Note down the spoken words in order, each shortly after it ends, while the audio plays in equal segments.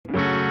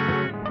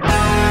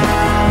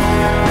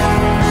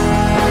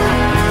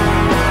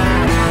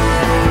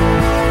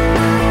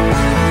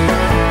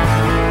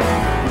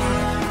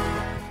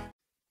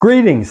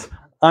Greetings,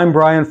 I'm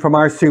Brian from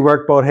RC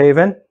Workboat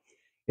Haven.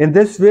 In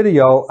this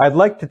video, I'd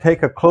like to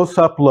take a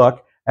close-up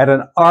look at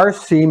an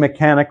RC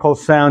mechanical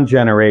sound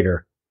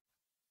generator.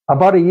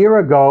 About a year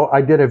ago,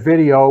 I did a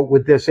video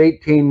with this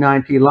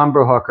 1890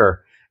 lumber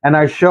hooker, and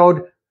I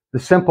showed the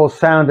simple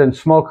sound and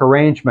smoke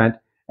arrangement,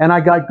 and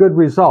I got good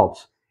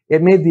results.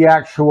 It made the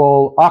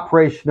actual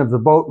operation of the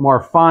boat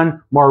more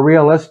fun, more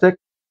realistic,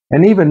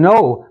 and even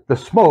though the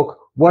smoke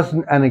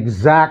wasn't an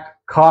exact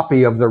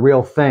copy of the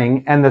real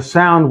thing, and the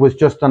sound was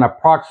just an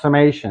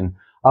approximation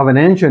of an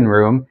engine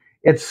room,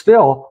 it's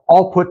still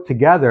all put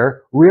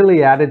together,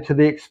 really added to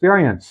the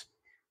experience.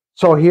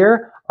 So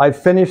here,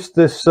 I've finished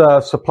this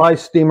supply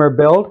steamer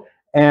build,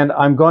 and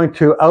I'm going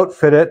to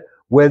outfit it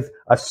with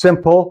a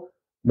simple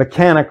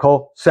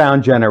mechanical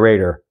sound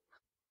generator.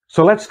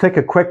 So let's take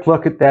a quick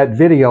look at that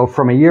video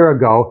from a year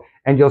ago,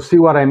 and you'll see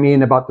what I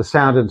mean about the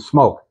sound and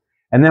smoke.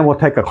 And then we'll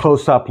take a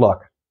close-up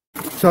look.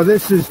 So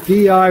this is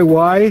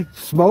DIY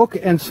smoke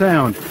and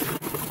sound.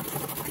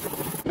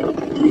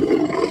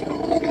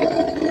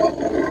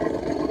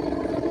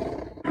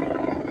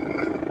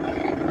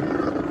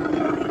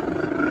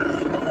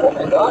 Oh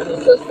my God,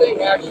 is this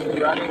thing actually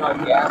running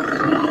on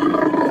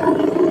gas?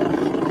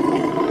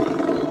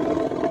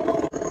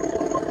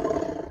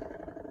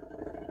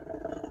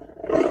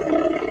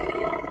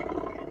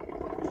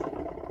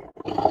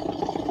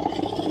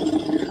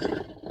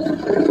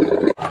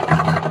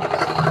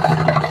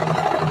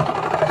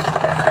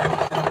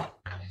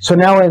 So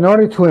now, in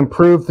order to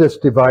improve this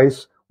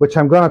device, which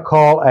I'm going to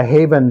call a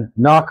Haven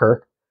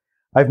knocker,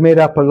 I've made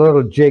up a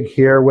little jig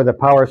here with a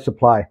power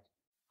supply.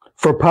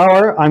 For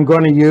power, I'm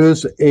going to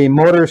use a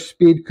motor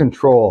speed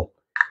control.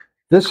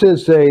 This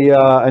is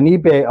an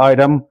eBay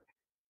item,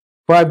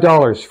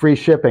 $5, free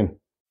shipping.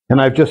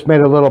 And I've just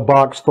made a little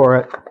box for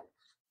it.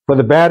 For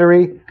the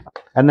battery,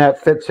 and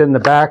that fits in the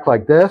back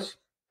like this.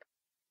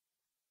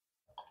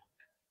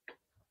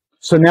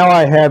 So now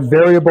I have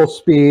variable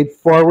speed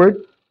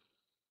forward,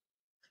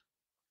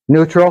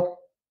 neutral,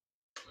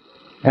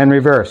 and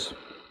reverse.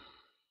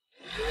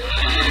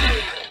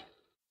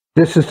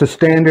 This is the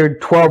standard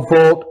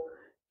 12-volt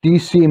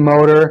DC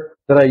motor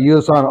that I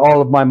use on all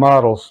of my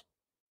models.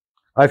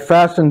 I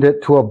fastened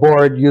it to a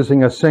board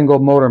using a single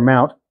motor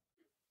mount.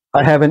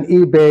 I have an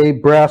eBay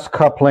brass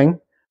coupling.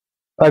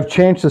 I've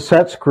changed the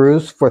set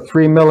screws for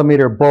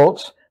 3mm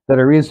bolts that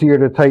are easier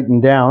to tighten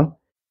down,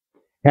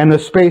 and the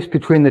space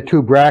between the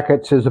two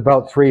brackets is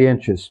about 3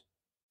 inches.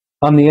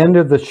 On the end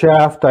of the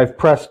shaft, I've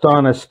pressed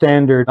on a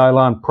standard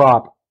nylon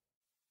prop.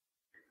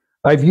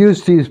 I've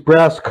used these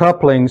brass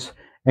couplings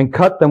and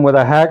cut them with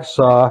a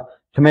hacksaw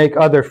to make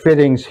other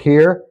fittings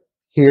here,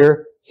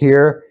 here,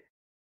 here,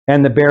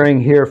 and the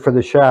bearing here for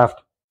the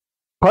shaft.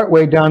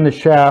 Partway down the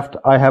shaft,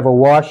 I have a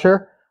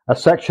washer, a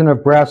section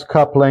of brass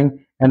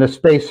coupling, and a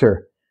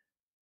spacer.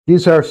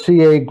 These are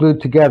CA glued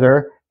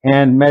together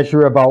and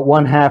measure about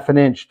 1/2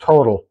 inch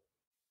total.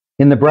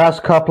 In the brass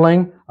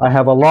coupling, I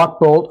have a lock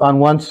bolt on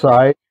one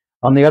side.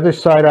 On the other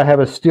side, I have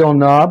a steel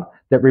knob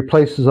that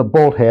replaces a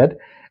bolt head,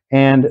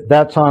 and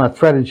that's on a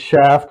threaded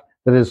shaft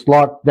that is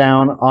locked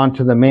down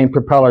onto the main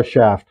propeller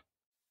shaft.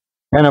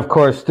 And of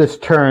course, this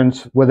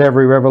turns with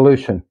every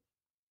revolution.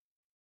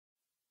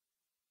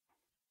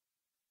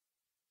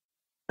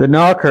 The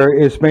knocker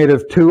is made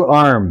of 2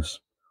 arms.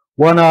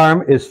 One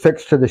arm is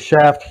fixed to the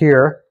shaft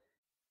here,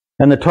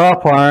 and the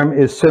top arm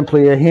is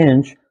simply a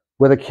hinge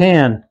with a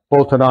can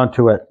bolted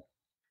onto it.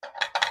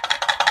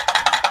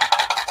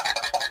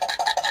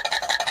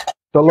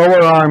 The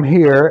lower arm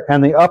here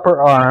and the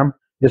upper arm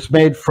is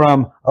made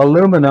from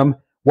aluminum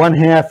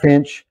 1/2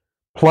 inch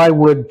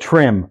plywood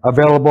trim,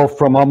 available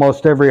from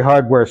almost every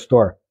hardware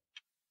store.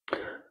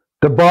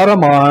 The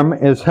bottom arm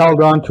is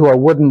held onto a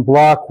wooden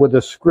block with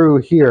a screw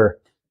here,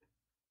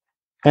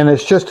 and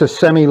it's just a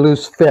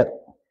semi-loose fit.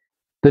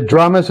 The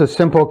drum is a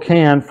simple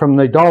can from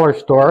the dollar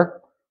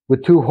store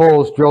with 2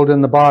 holes drilled in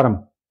the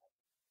bottom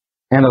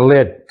and a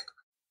lid.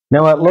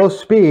 Now at low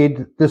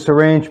speed, this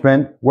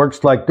arrangement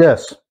works like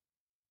this.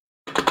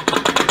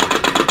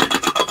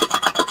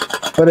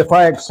 But if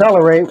I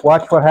accelerate,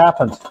 watch what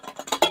happens.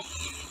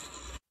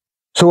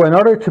 So in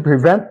order to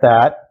prevent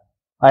that,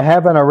 I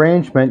have an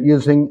arrangement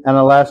using an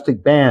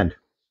elastic band.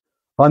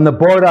 On the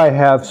board I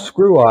have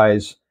screw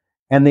eyes,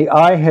 and the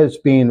eye has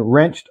been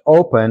wrenched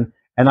open,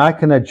 and I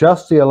can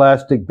adjust the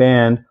elastic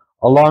band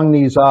along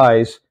these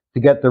eyes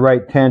to get the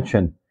right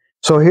tension.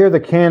 So here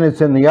the can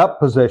is in the up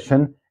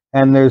position,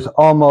 and there's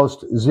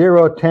almost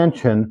 0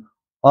 tension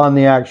on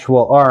the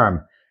actual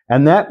arm.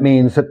 And that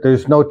means that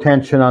there's no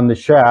tension on the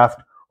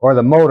shaft or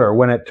the motor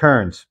when it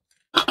turns.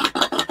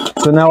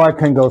 So now I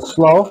can go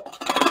slow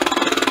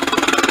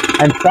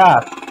and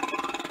fast.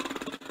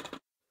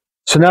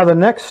 So now the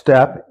next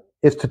step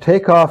is to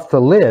take off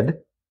the lid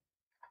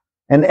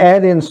and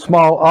add in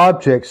small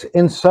objects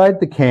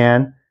inside the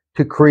can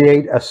to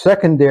create a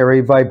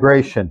secondary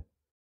vibration.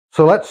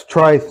 So let's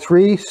try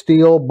 3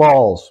 steel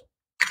balls.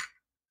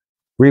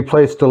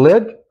 Replace the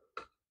lid,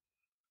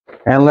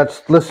 and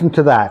let's listen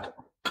to that.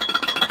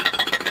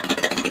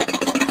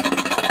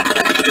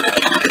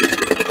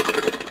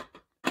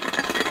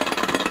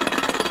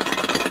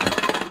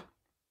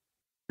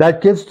 That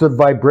gives the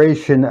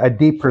vibration a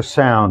deeper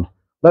sound.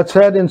 Let's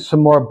add in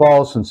some more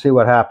balls and see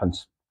what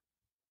happens.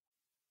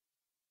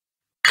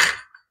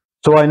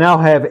 So I now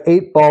have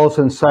 8 balls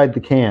inside the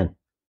can.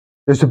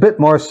 There's a bit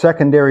more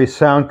secondary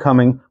sound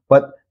coming,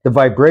 but the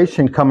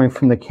vibration coming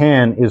from the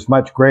can is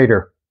much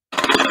greater.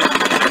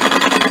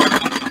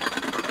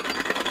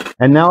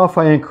 And now if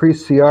I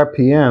increase the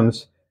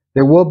RPMs,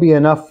 there will be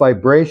enough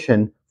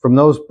vibration from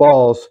those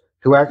balls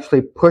to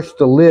actually push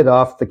the lid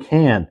off the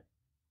can.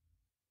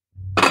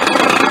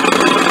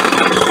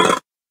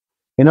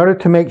 In order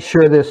to make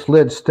sure this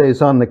lid stays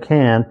on the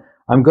can,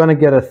 I'm going to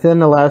get a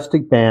thin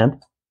elastic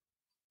band.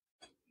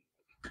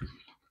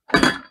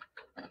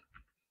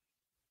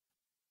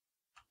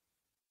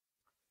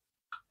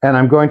 And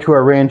I'm going to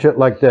arrange it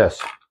like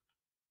this.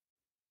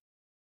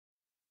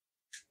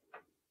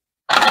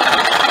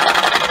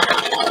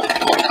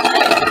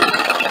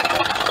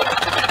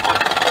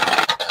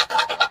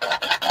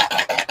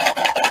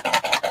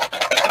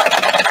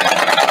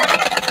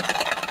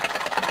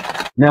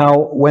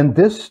 Now, when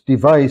this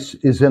device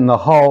is in the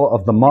hull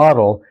of the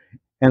model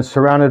and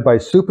surrounded by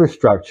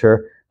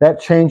superstructure,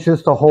 that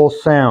changes the whole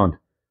sound.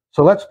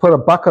 So let's put a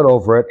bucket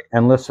over it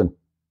and listen.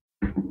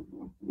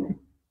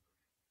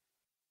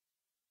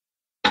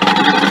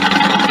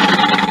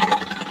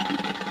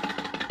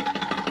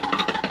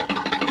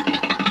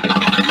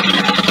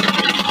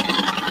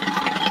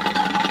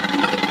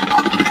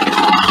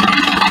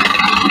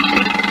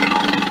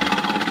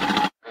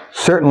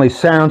 Certainly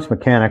sounds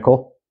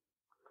mechanical.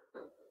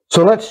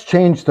 So let's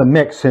change the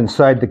mix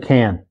inside the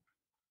can.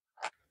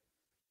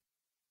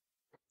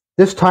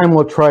 This time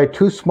we'll try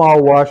 2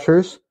 small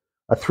washers,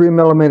 a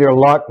 3mm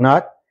lock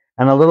nut,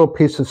 and a little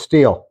piece of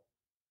steel.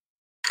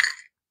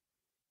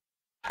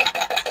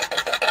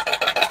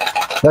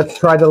 Let's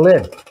try the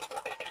lid.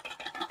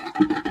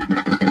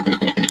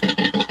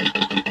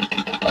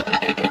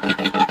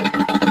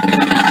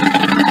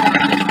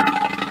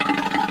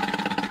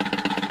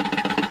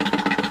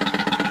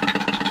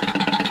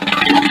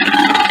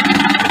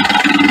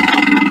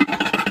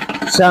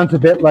 Sounds a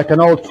bit like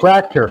an old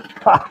tractor.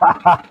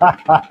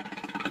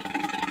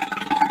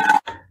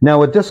 Now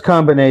with this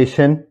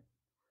combination,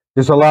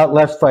 there's a lot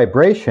less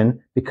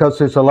vibration because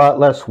there's a lot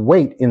less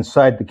weight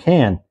inside the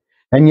can,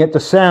 and yet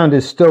the sound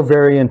is still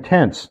very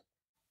intense.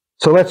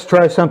 So let's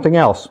try something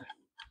else.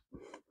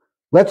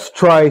 Let's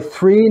try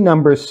 3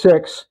 number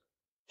 6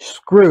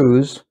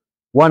 screws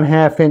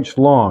 1/2 inch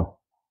long.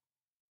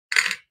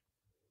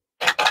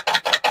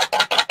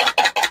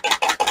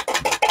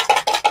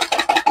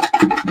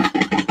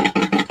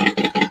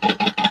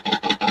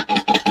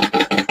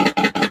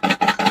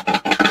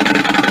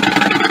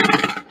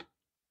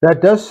 That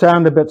does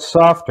sound a bit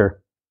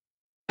softer.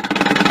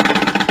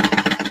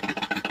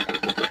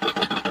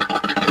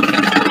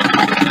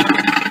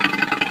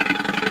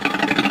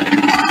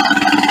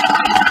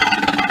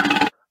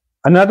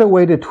 Another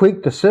way to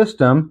tweak the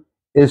system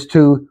is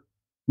to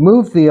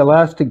move the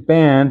elastic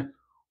band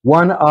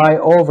 1 eye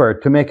over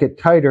to make it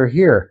tighter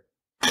here.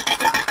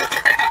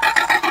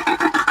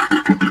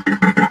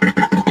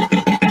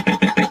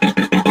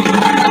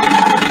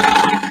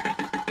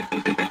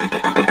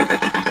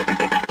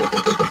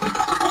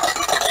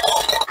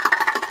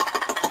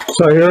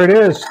 So here it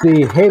is,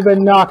 the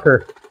Haven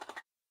knocker.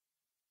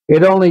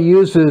 It only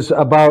uses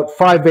about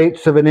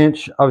 5/8 of an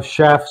inch of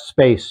shaft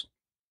space.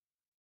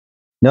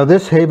 Now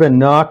this Haven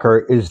knocker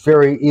is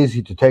very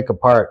easy to take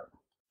apart.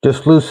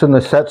 Just loosen the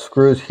set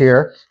screws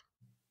here,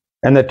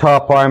 and the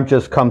top arm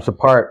just comes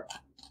apart.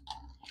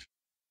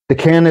 The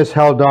can is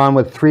held on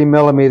with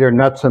 3mm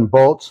nuts and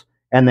bolts,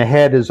 and the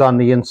head is on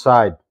the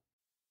inside.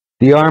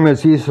 The arm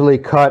is easily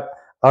cut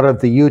out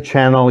of the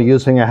U-channel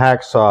using a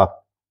hacksaw.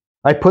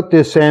 I put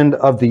this end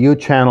of the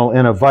U-channel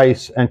in a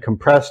vise and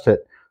compressed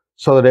it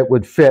so that it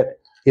would fit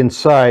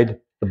inside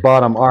the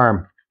bottom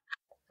arm.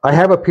 I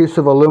have a piece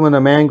of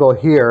aluminum angle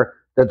here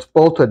that's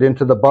bolted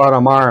into the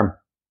bottom arm.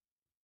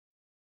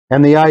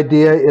 And the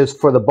idea is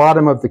for the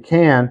bottom of the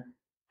can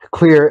to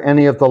clear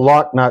any of the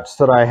lock nuts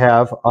that I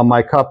have on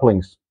my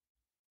couplings.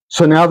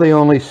 So now the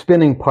only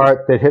spinning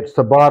part that hits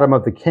the bottom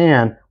of the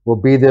can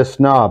will be this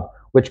knob,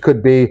 which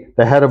could be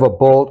the head of a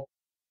bolt.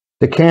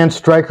 The can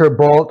striker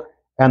bolt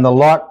and the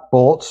lock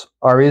bolts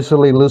are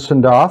easily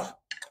loosened off,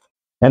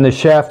 and the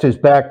shaft is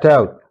backed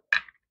out.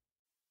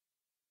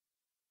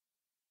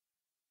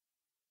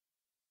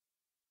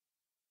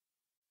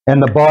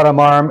 And the bottom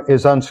arm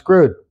is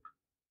unscrewed.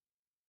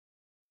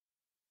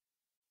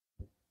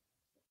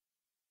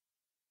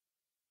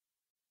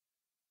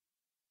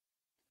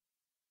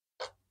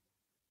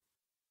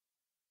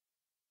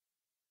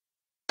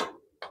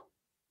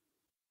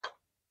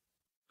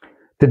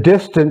 The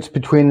distance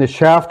between the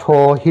shaft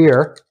hole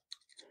here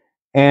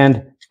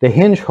and the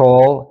hinge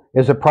hole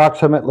is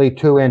approximately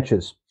 2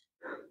 inches.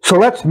 So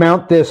let's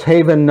mount this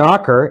Haven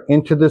knocker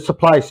into the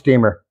supply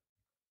steamer.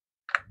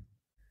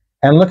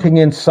 And looking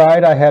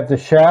inside, I have the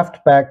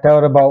shaft backed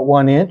out about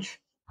 1 inch.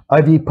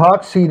 I've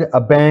epoxied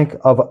a bank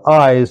of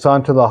eyes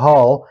onto the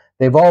hull.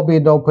 They've all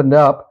been opened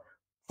up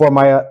for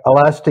my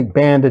elastic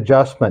band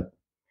adjustment.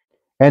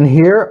 And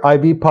here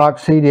I've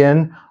epoxied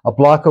in a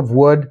block of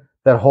wood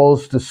that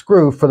holds the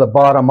screw for the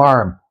bottom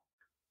arm.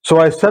 So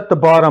I set the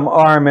bottom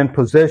arm in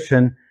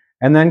position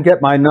and then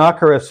get my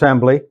knocker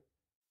assembly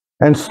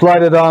and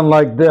slide it on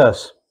like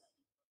this.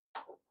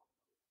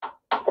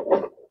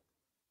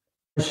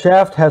 The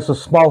shaft has a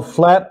small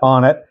flat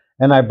on it,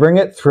 and I bring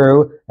it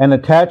through and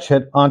attach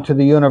it onto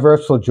the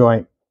universal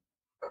joint.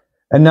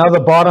 And now the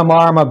bottom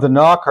arm of the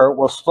knocker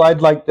will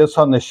slide like this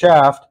on the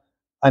shaft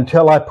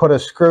until I put a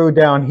screw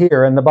down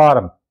here in the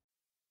bottom.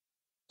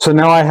 So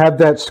now I have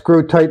that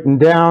screw tightened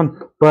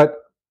down, but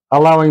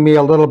allowing me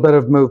a little bit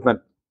of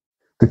movement.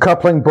 The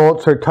coupling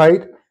bolts are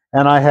tight,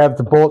 and I have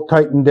the bolt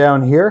tightened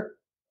down here.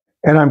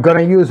 And I'm going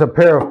to use a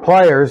pair of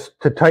pliers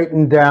to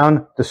tighten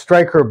down the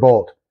striker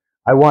bolt.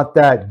 I want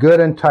that good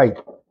and tight.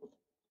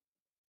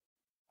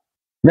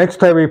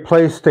 Next, I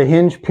replace the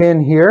hinge pin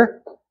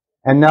here,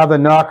 and now the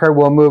knocker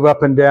will move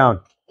up and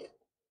down.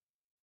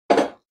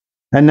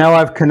 And now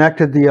I've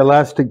connected the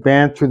elastic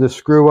band through the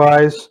screw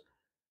eyes,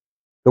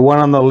 the one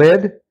on the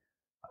lid.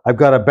 I've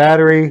got a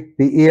battery,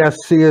 the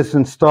ESC is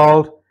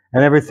installed,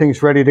 and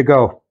everything's ready to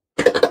go.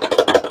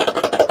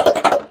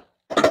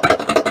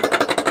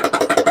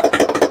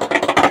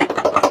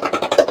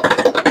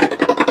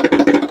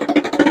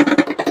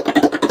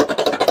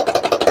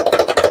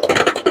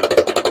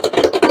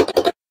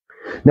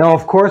 Now,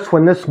 of course,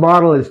 when this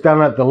model is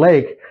done at the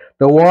lake,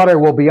 the water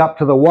will be up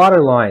to the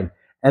water line,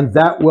 and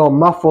that will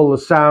muffle the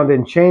sound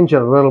and change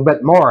it a little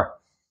bit more.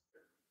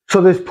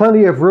 So there's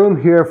plenty of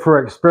room here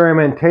for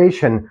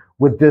experimentation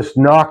with this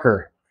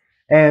knocker.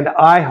 And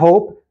I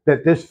hope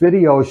that this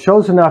video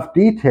shows enough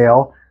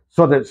detail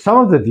so that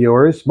some of the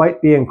viewers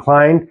might be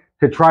inclined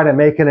to try to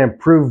make an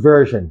improved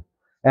version.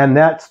 And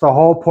that's the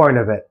whole point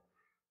of it.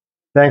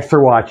 Thanks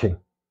for watching.